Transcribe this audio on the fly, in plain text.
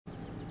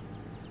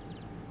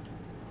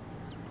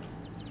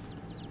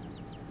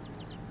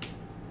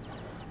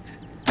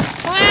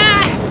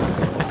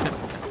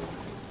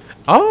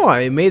Oh,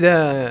 I made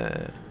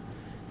a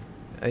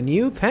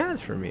new path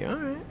for me. All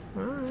right,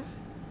 all right.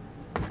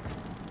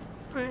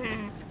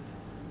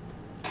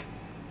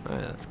 All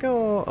right, let's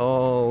go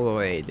all the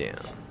way down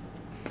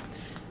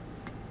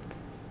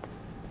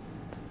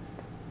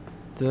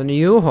to the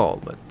new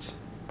hole,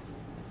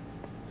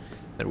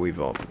 that we've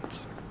opened.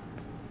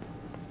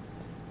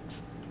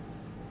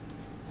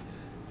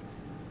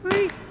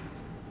 Whee!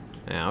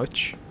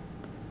 Ouch.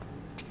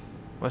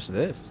 What's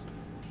this?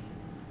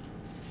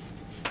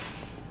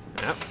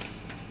 Yep.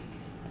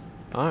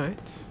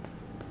 Alright.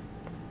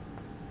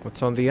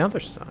 What's on the other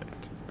side?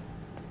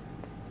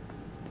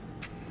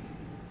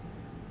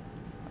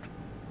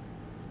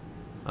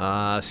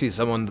 I see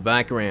someone in the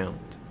background.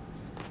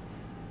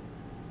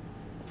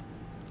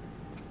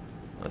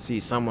 I see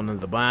someone in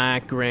the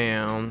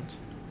background.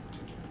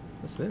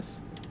 What's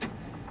this?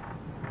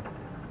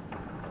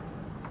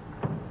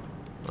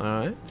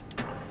 Alright.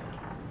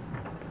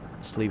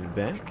 Let's leave it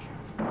back.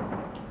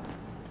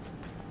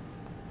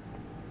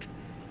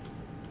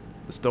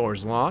 This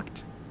door's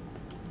locked.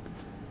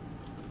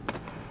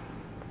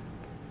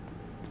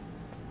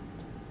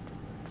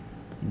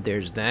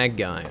 There's that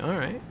guy.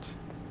 Alright.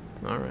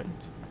 Alright.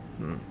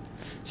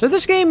 So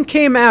this game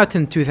came out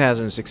in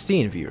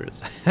 2016,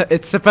 viewers.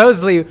 It's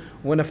supposedly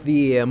one of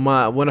the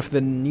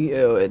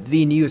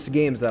newest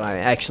games that I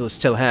actually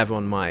still have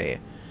on my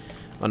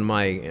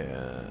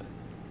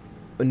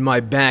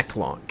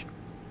backlog.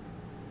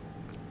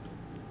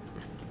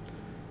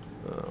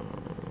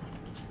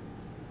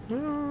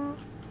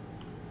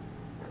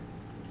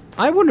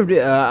 I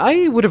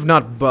would have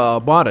not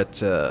bought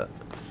it,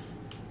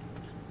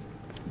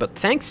 but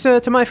thanks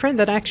to my friend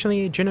that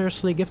actually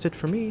generously gifted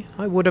for me,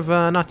 I would have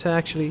not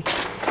actually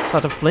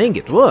thought of playing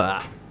it.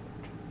 Whoa.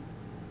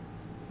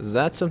 Is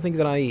that something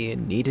that I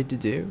needed to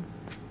do?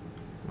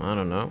 I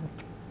don't know.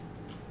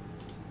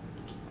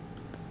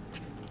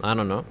 I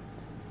don't know.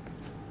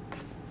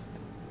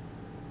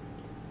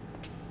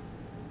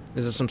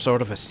 Is it some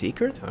sort of a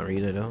secret? I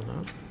really don't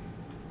know.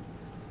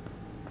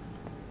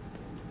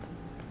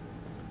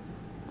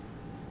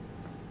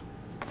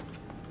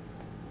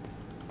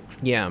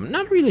 Yeah, I'm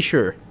not really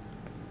sure.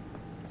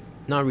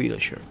 Not really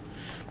sure.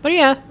 But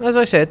yeah, as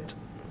I said,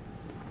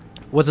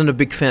 wasn't a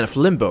big fan of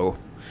Limbo.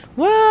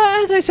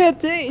 Well, as I said,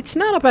 it's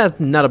not about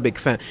not a big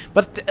fan.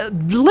 But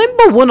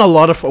Limbo won a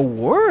lot of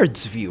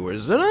awards,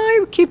 viewers. And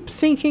I keep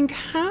thinking,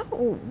 how...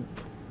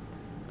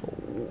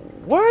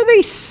 What are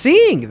they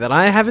seeing that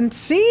I haven't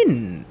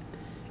seen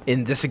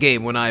in this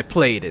game when I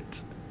played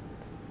it?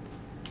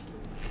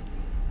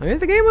 I mean,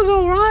 the game was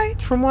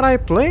alright from what I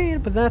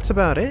played, but that's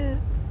about it.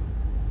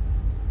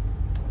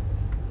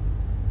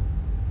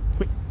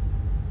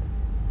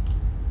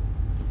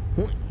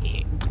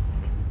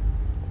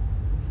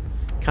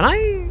 Can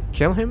I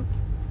kill him?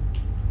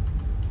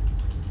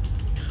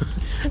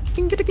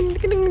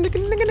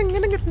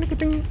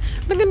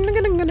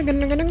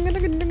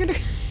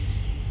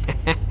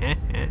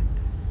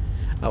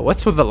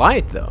 What's with the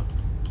light, though?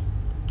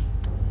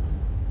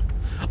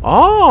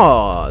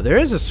 Oh, there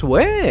is a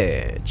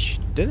switch.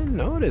 Didn't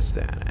notice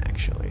that,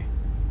 actually.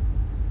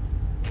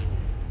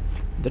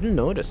 Didn't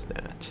notice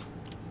that.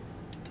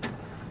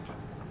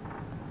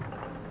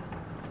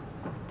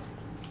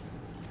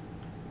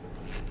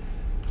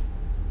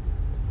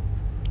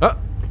 Oh.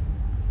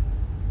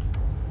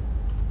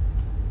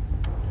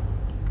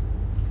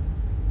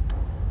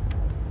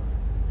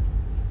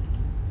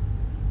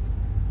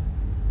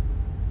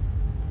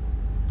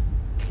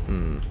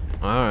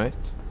 Alright.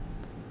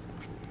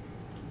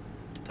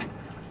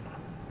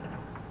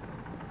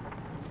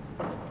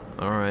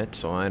 Alright,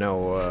 so I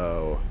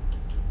know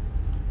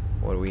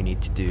what we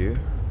need to do.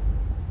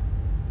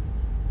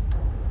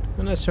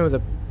 And I assume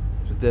the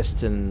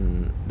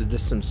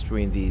distance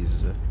between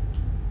these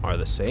are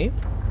the same.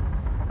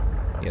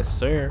 Yes,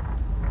 sir.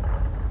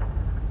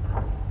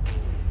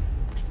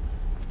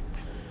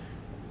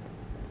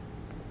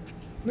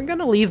 I'm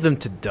gonna leave them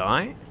to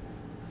die.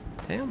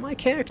 Damn, my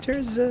character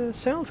is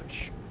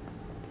selfish.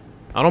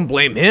 I don't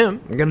blame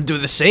him. I'm gonna do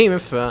the same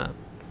if,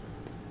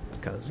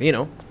 because, you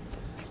know,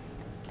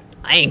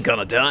 I ain't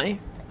gonna die.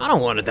 I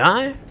don't wanna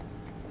die.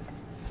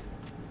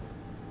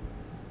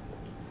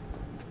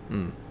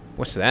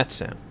 What's that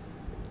sound?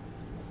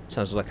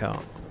 Sounds like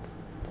a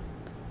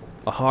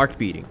heart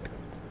beating.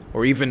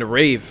 Or even a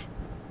rave.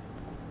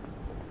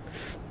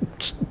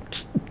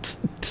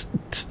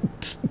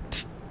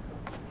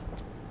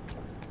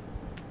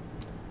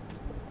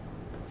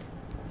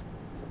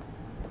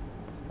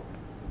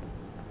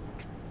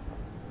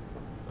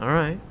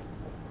 Alright.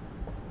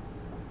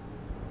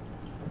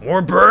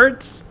 More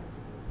birds?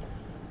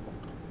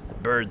 The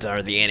birds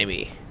are the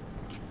enemy.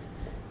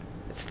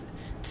 It's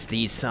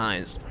these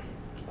signs.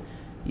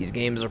 These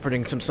games are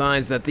putting some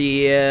signs that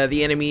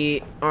the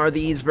enemy are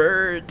these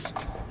birds.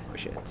 Oh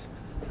shit.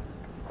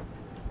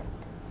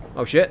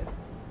 Oh shit.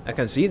 I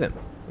can see them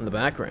in the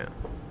background.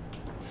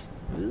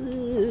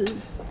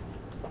 Ooh.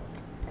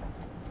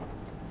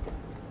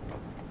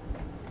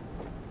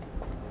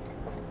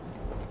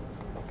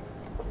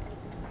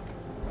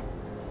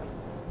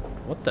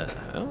 What the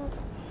hell?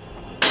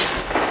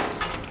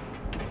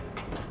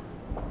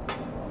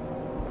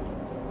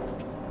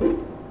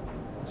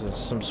 There's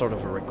some sort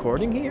of a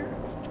recording here?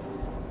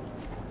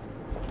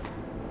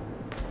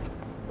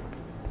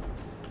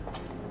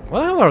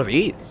 What the hell are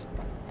these?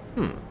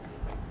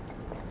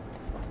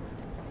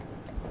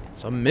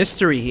 Some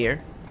mystery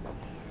here.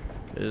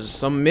 There's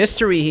some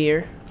mystery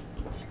here.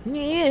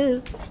 Yeah.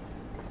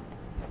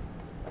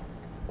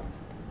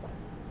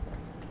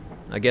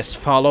 I guess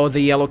follow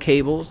the yellow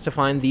cables to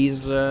find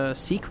these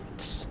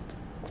secrets.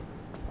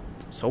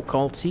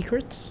 So-called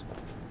secrets.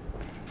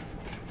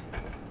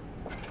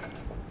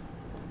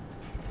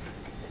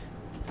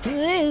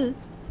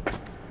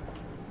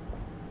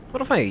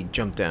 What if I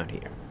jump down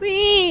here?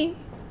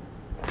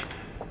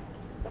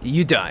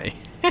 You die.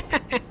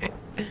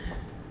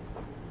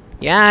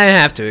 Yeah, I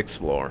have to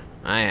explore.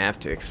 I have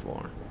to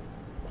explore.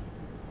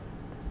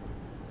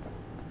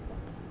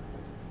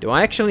 Do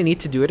I actually need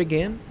to do it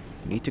again?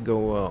 Need to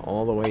go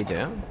all the way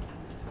down?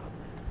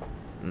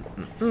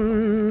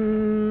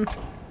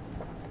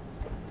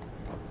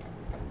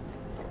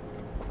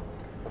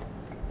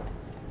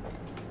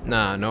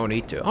 Nah, no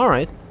need to.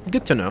 Alright,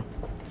 good to know.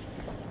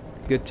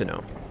 Good to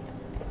know.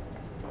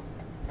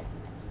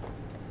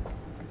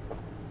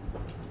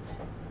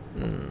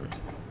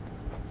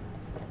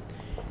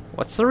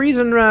 What's the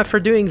reason for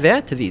doing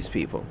that to these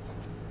people?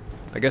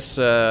 I guess,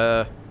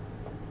 some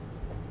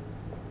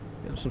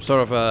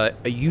sort of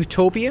a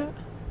utopia?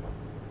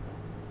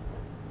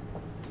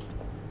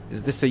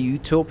 Is this a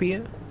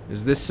utopia?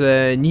 Is this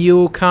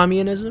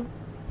neo-communism?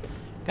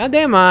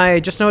 Goddamn, I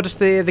just noticed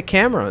the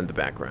camera in the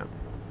background.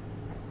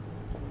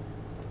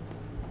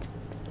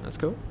 That's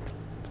cool.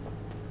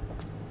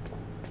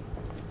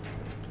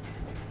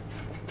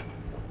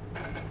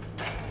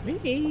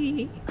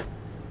 Whee!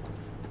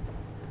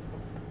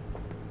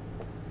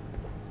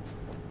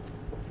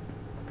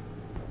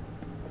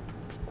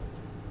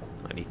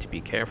 I need to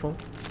be careful.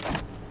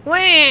 Wah!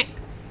 I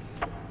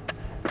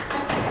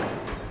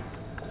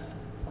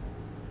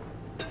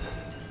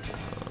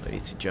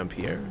need to jump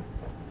here.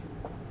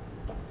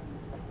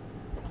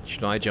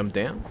 Should I jump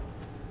down?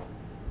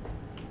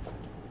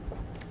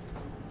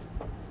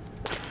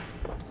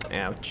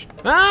 Ouch.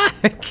 Ah!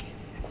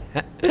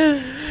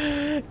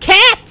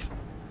 Cat!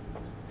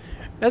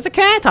 There's a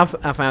cat!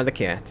 I found the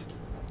cat.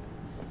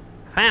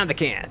 Found the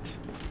cat.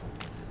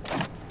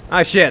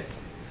 Oh shit.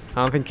 I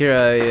don't think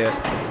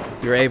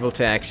you're able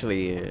to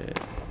actually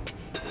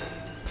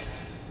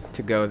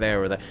to go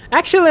there with it.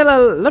 Actually,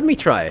 let me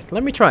try it.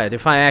 Let me try it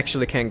if I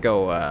actually can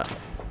go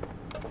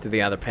to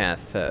the other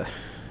path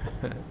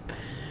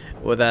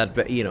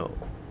without, you know,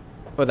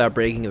 without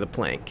breaking the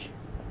plank.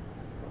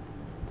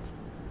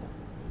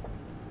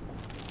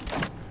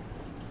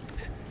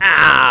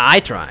 Ah, I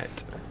tried.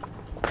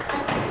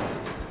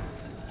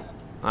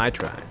 I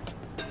tried.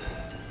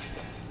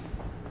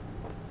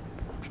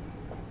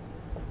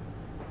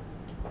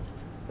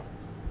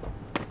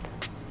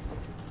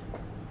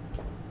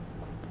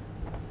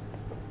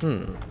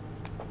 I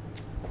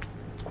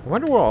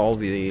wonder what all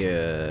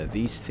the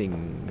these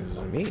things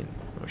mean.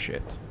 Oh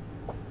shit.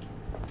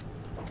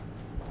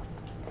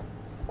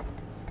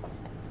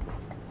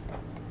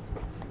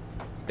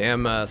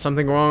 Damn,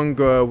 something wrong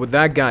with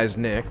that guy's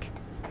neck.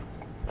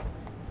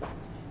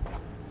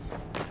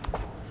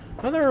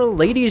 Oh, there are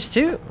ladies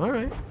too.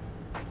 Alright.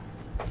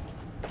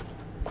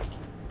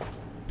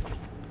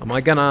 Am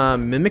I gonna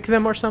mimic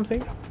them or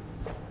something?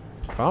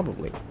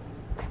 Probably.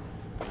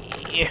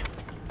 Yeah.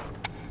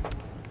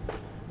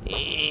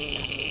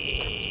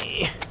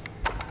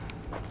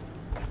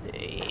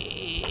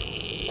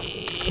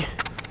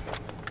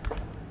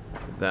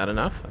 Is that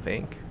enough? I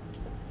think.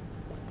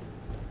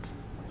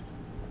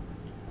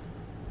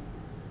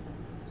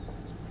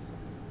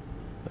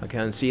 I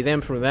can see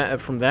them from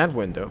that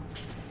window.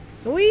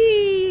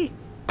 Whee!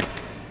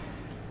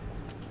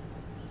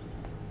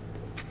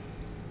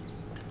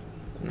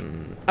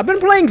 I've been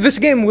playing this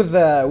game with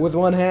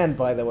one hand,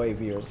 by the way,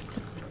 viewers.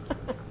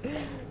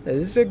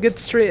 This is a good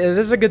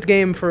this is a good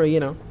game for, you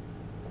know,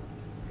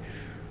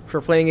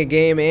 for playing a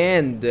game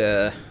and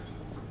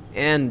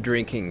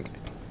drinking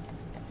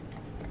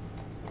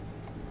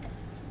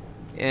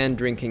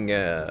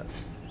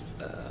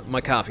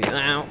my coffee.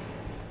 Ow.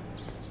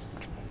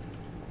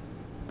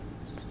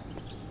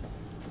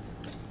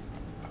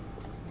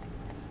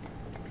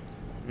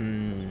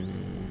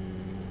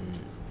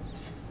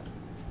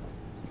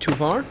 Too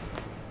far?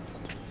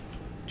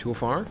 Too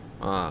far?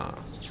 Ah.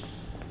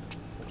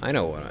 I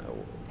know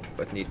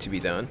what needs to be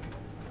done.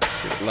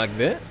 Like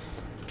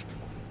this.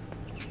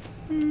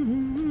 Do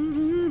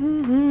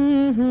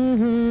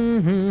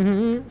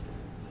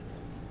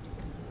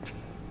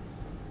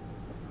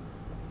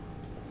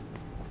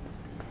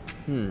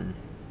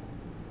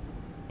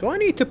I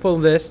need to pull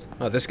this?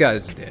 Oh, this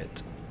guy's dead.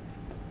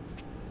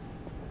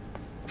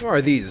 What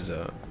are these,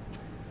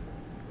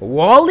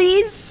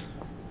 Wallies?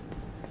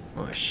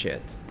 Oh,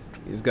 shit.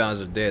 These guys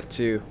are dead,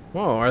 too.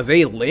 Oh, are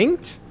they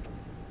linked?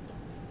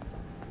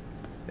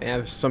 They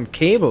have some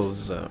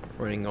cables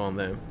running on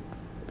them.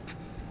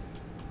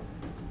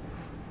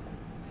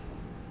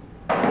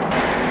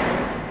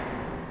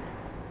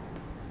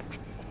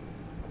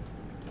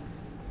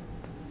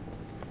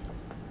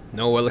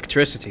 No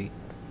electricity.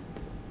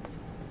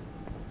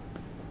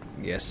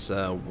 Yes,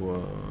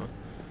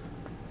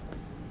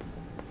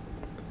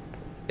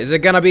 is it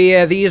gonna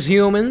be these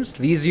humans?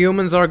 These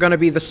humans are gonna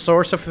be the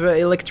source of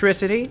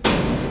electricity?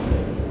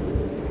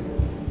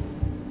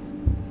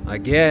 I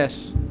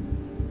guess.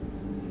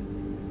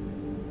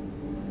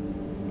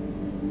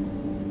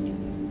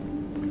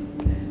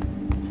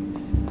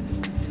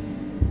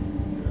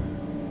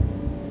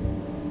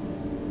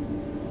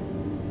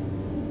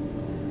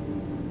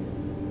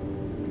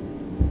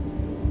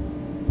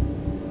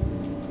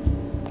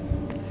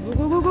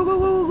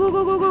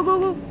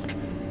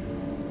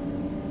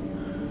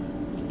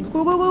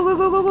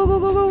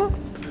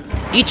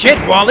 Eat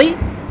shit, Wally!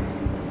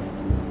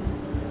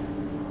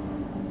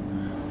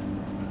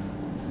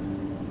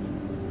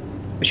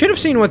 I should have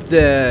seen what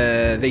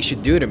they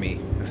should do to me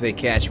if they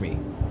catch me.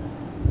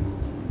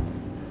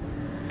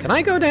 Can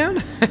I go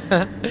down?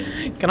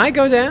 Can I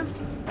go down?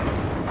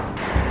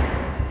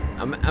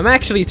 I'm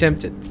actually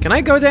tempted. Can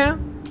I go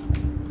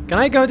down? Can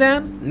I go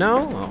down?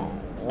 No?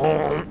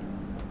 Oh.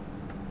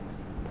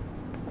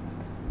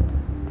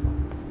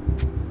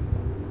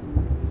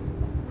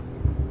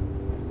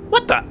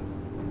 What the?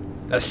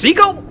 A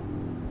seagull?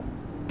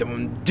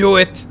 Don't do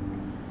it.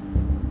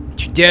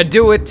 Don't you dare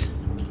do it.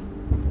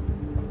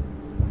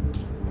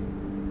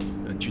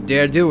 Don't you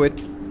dare do it.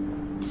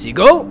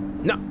 Seagull?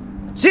 No.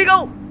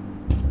 Seagull!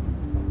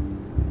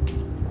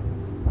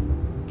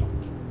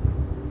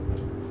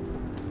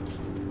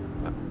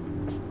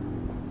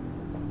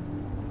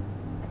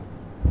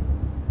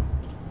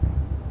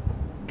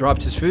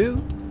 Dropped his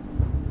food.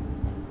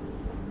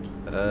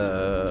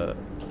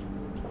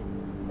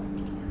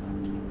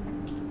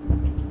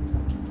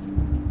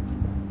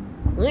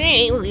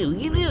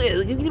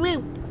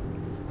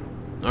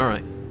 All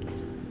right.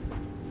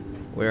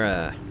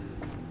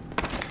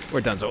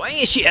 We're done. So,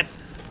 hey, shit!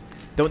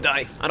 Don't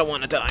die. I don't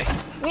want to die.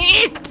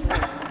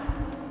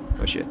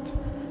 Oh shit!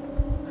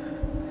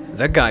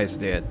 That guy's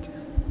dead.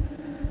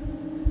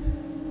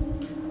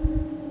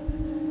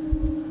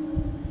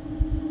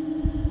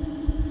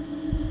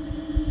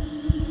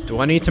 Do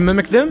I need to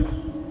mimic them?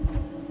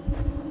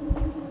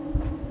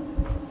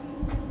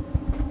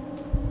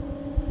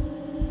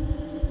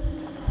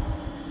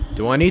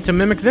 Do I need to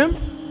mimic them?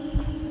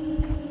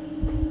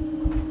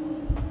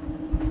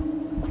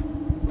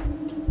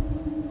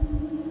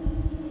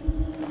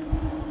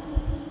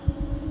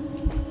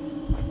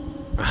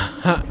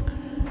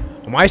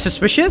 Am I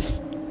suspicious?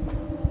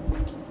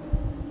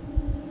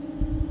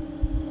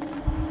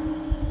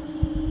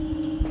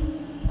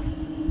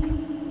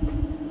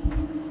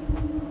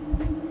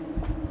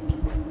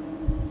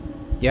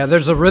 Yeah,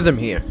 there's a rhythm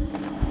here.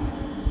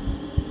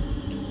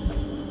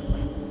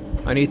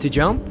 I need to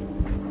jump.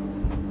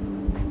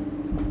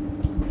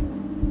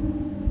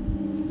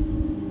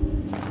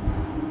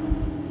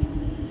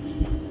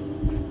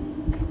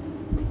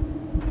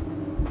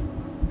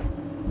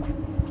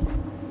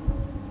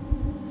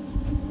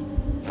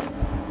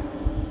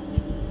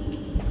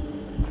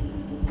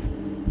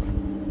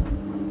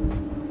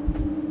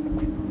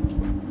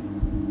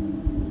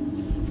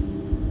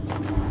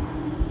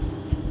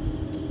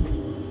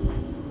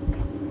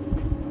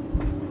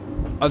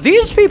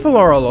 These people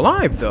are all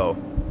alive, though.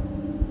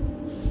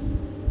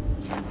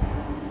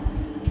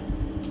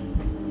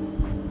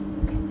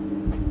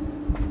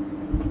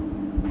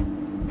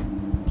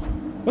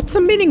 What's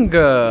the meaning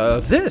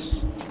of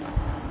this?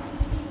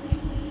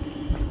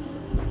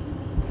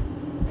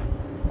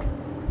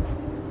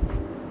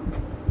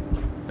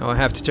 Oh, I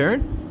have to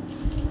turn?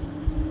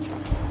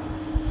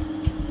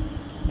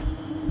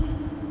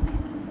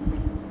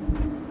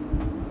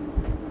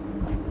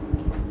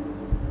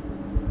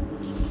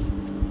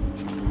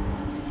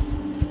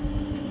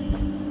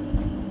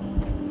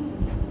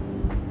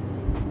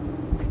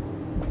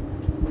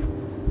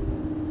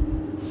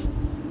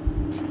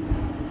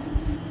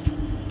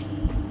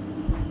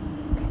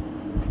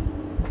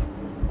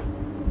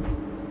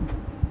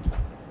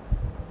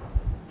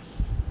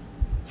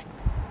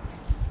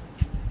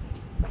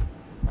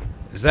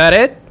 Is that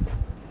it?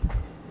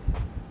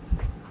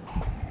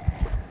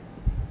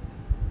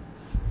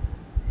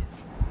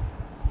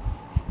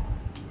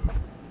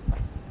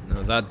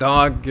 No, that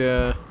dog,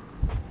 that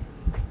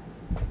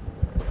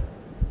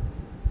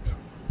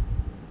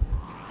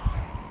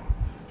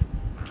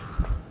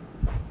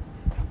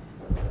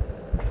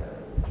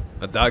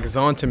dog is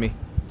on to me.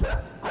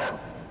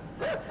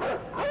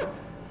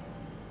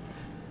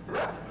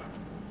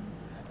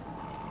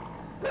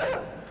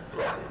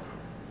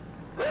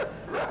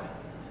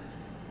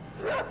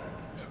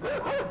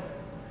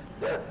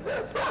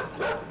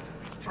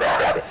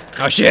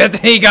 Oh shit,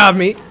 he got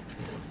me.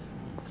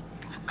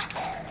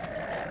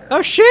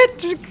 Oh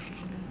shit.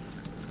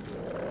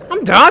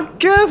 I'm dog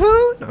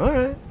food?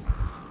 Alright.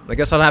 I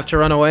guess I'll have to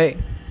run away.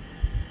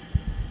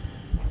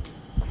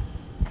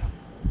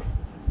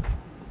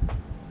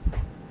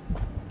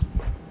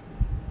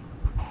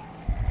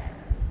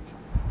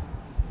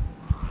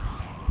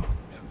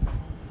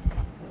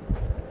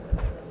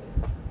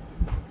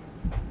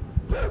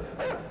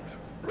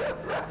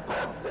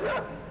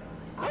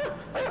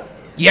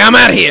 Yeah, I'm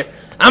out of here.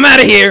 I'm out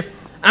of here.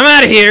 I'm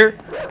out of here.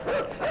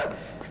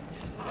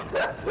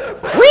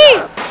 Whee!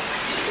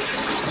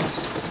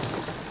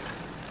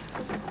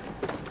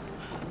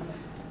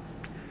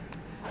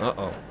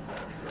 Uh-oh.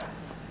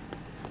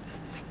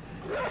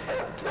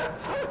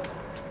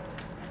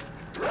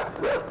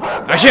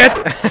 Oh, shit!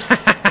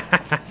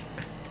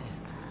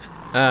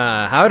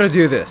 How to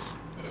do this?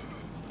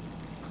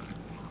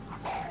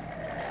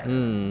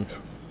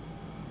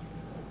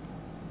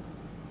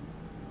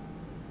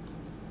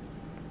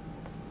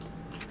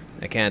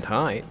 I can't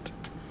hide.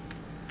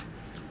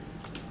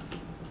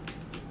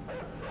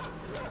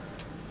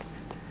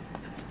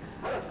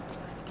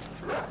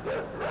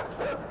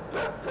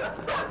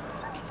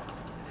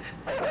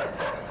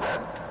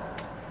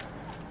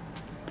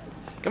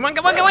 Come on,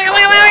 come on, come on, come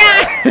on, come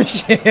on!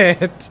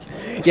 Shit.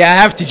 Yeah, I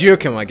have to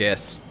juke him, I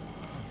guess.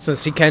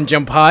 Since he can't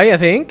jump high, I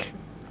think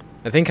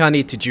I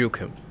need to juke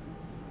him.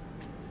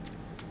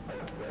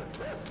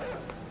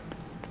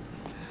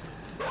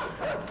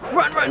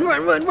 Run, run,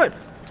 run, run, run!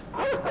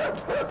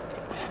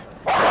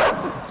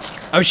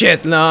 Oh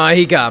shit, no,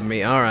 he got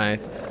me.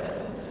 Alright.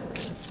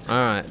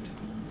 Alright.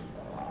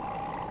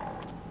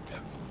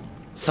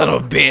 Son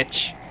of a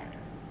bitch.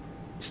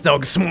 This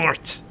dog is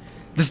smart.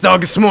 This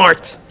dog is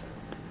smart.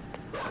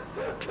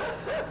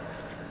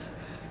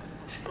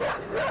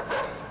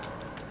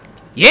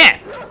 Yeah!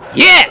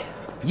 Yeah!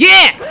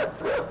 Yeah!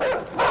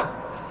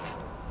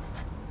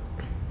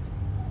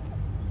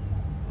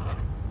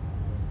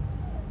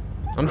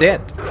 I'm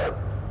dead.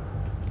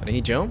 Can he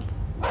jump?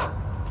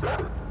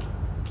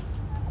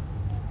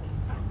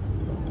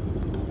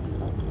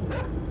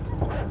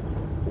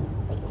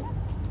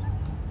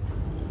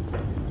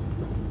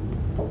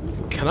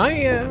 Can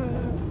I,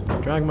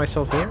 drag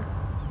myself here?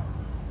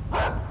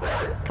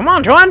 Come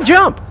on, try and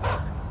jump!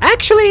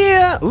 Actually,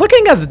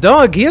 looking at the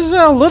dog, he's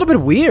a little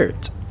bit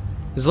weird.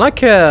 It's like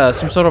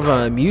some sort of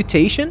a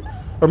mutation,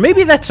 or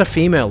maybe that's a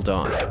female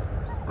dog.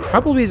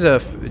 Probably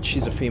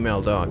she's a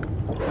female dog.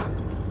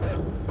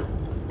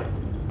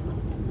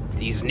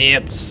 These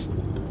nips.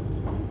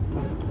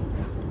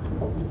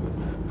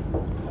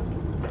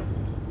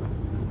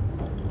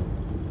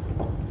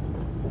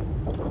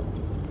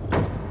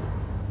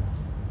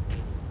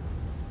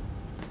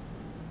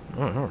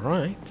 All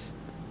right.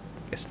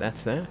 Guess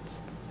that's that.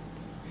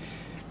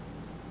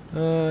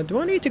 Do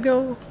I need to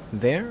go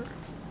there?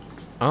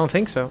 I don't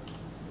think so.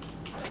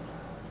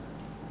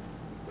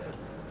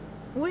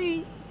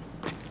 Whee!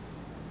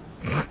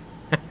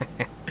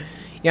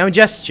 Yeah, I'm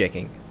just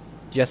checking.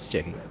 Just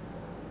checking.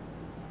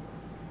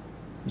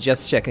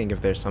 Just checking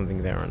if there's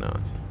something there or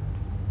not.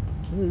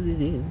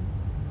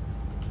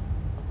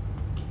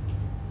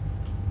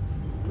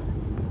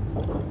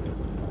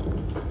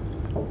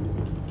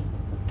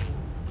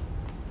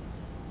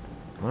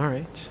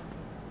 Alright.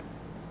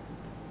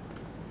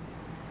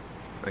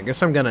 I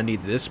guess I'm gonna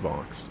need this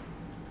box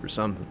for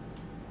something.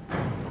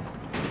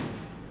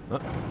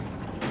 Oh.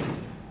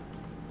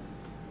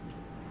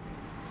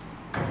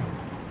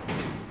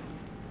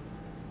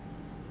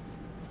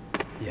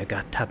 You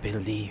gotta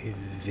believe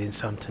in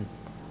something.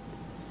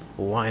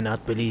 Why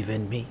not believe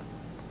in me?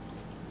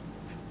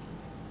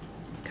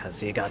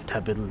 'Cause you gotta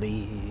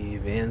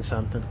believe in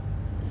something.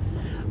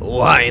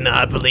 Why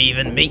not believe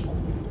in me?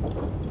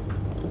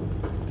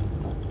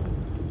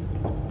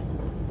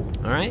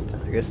 Alright,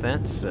 I guess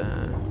that's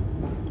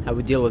how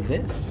we deal with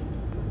this.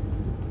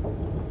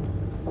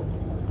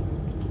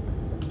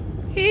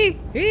 Hee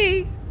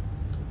hee.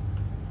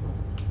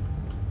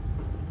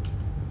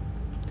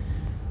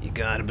 You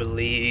gotta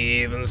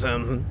believe in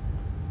something.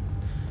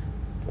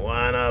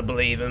 Why not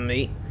believe in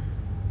me?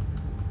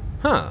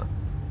 Huh.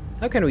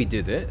 How can we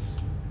do this?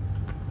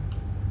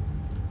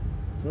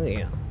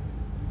 Yeah.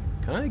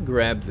 Can I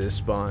grab this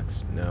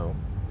box? No.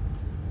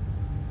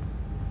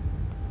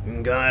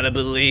 You gotta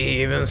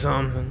believe in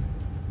something.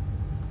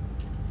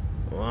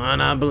 Why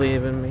not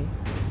believe in me?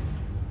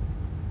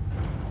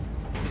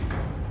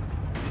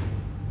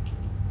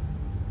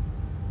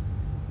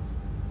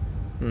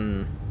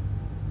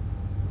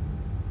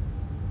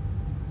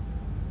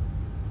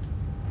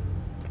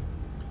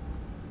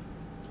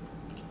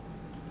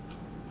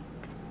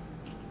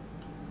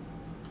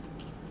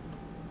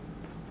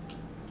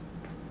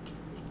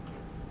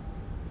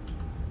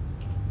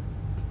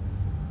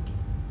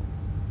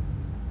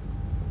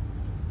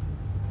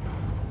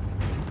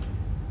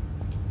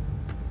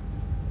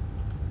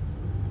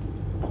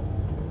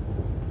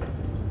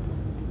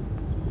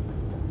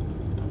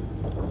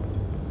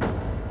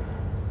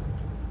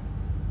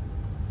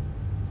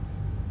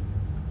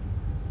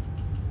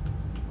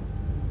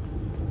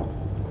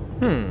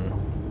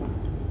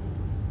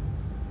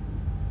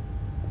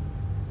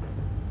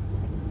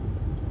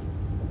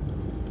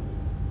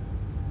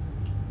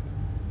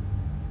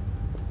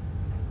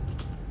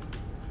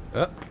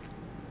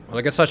 Well,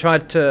 I guess I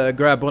tried to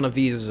grab one of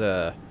these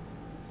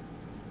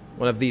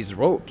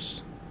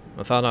ropes.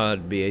 I thought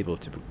I'd be able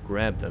to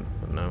grab them,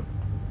 but no.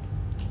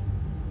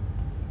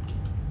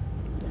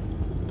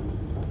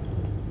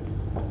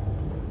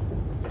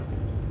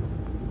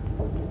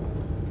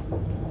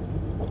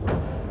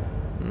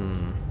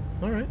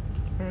 Alright,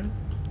 alright.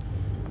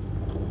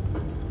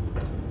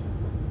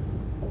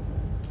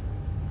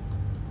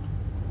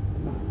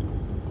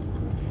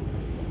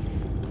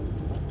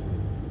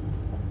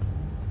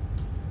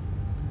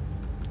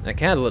 I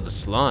can't let it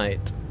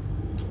slide.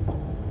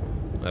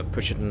 I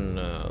push it and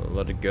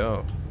let it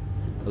go.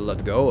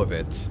 Let go of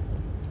it.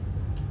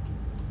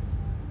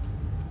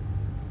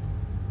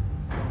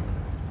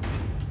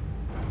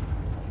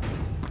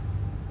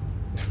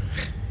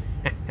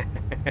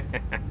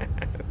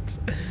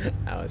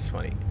 That was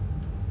funny.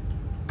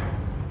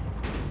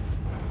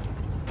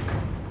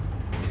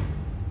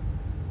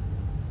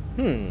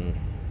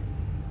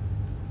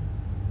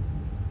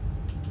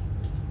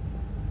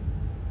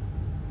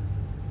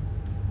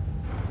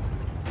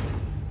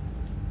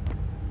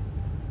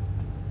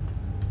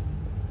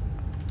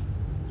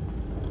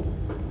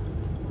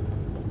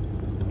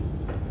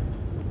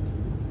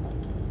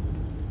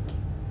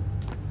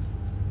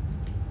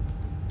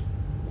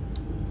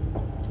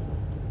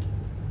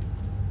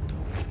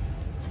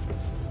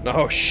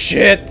 Oh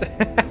shit!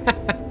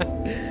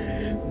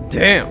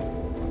 Damn.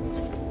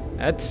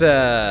 That's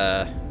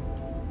I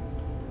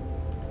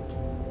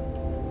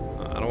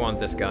don't want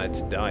this guy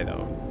to die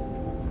though.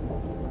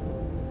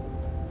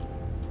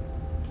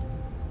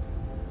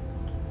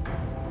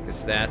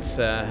 Cause that's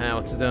how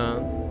it's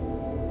done.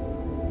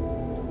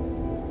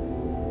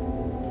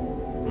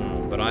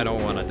 But I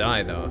don't want to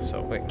die though,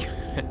 so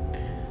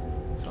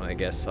so I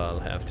guess I'll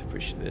have to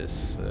push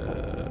this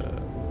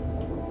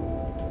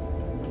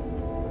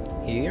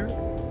here.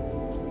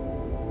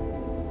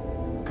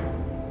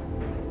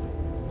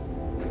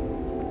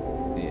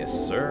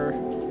 Yes, sir.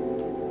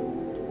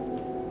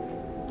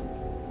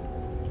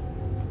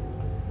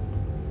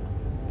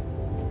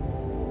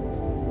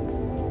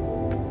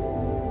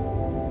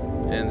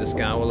 And this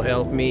guy will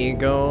help me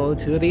go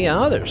to the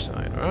other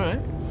side. All right.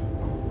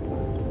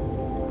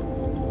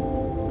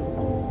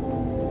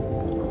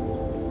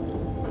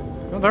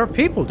 Well, there are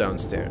people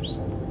downstairs.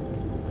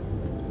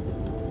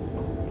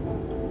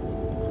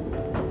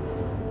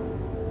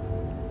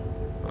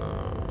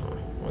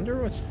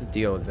 What's the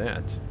deal with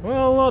that?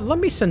 Well, let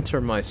me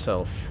center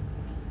myself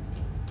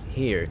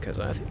here, because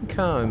I think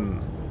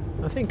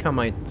I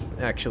might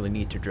actually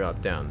need to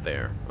drop down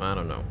there. I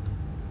don't know.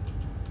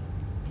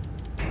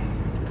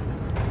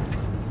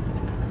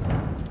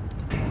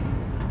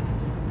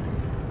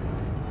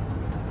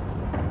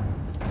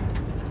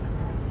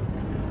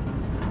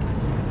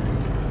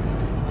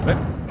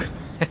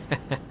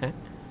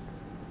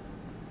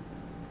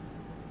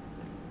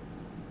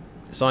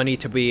 So I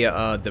need to be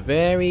at the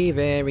very,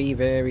 very,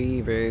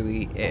 very,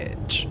 very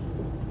edge.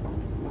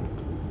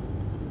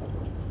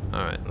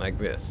 Alright, like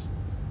this.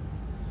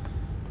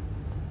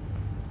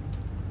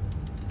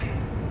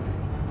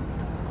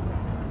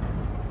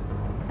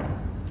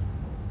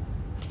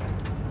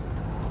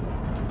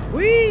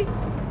 Whee!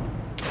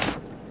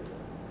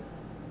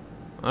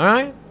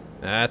 Alright,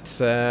 that's,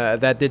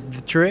 that did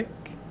the trick.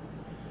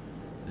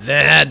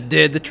 That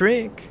did the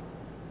trick.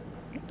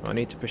 Do I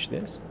need to push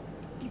this?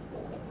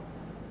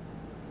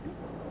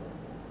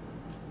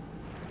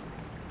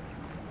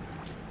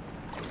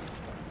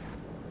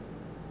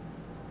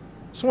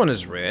 This one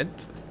is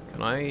red.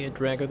 Can I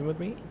drag it with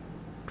me?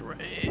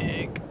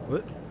 Drag.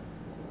 What?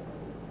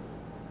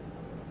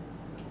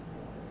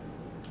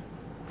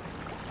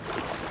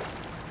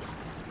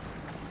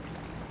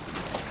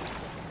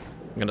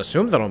 I'm gonna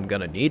assume that I'm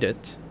gonna need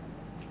it.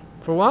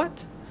 For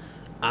what?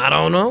 I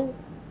don't know.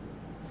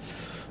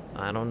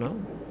 I don't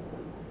know.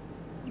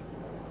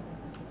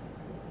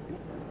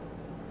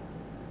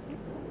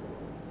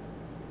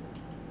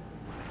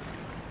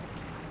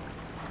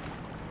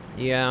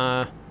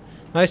 Yeah.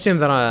 I assume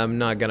that I'm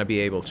not gonna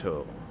be able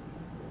to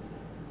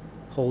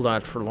hold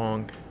out for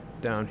long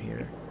down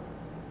here.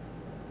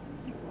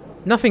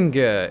 Nothing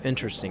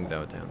interesting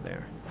though down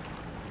there.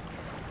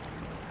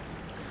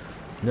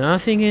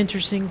 Nothing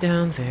interesting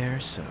down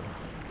there, so.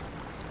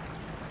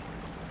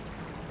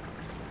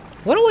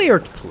 What a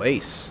weird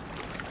place.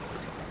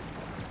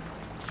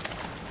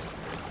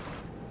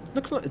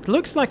 It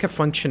looks like a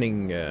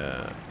functioning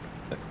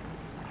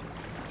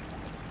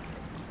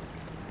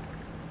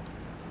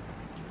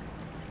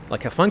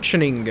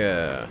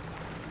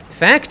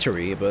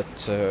factory,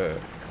 but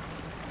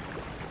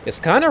it's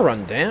kind of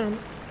run down.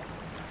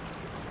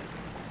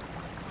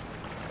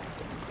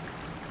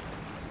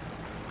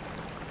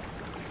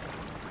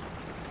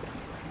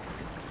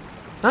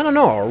 I don't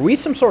know, are we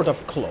some sort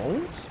of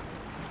clones?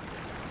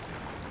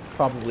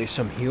 Probably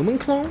some human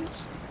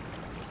clones?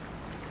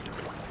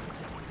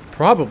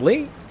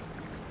 Probably.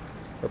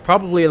 We're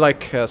probably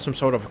like some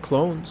sort of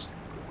clones.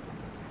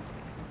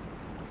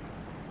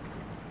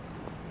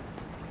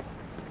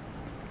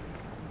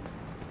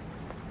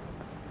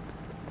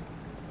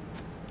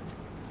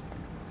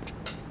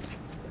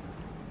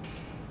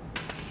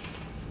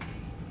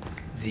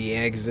 The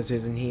exit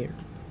isn't here.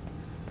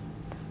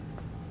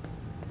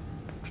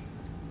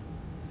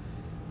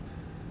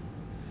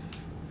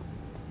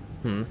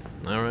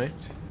 Alright.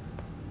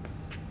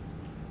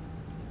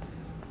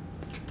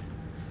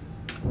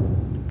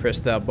 Press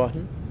that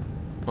button.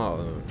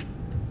 Oh,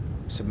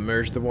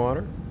 submerge the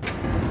water.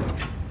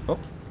 Oh,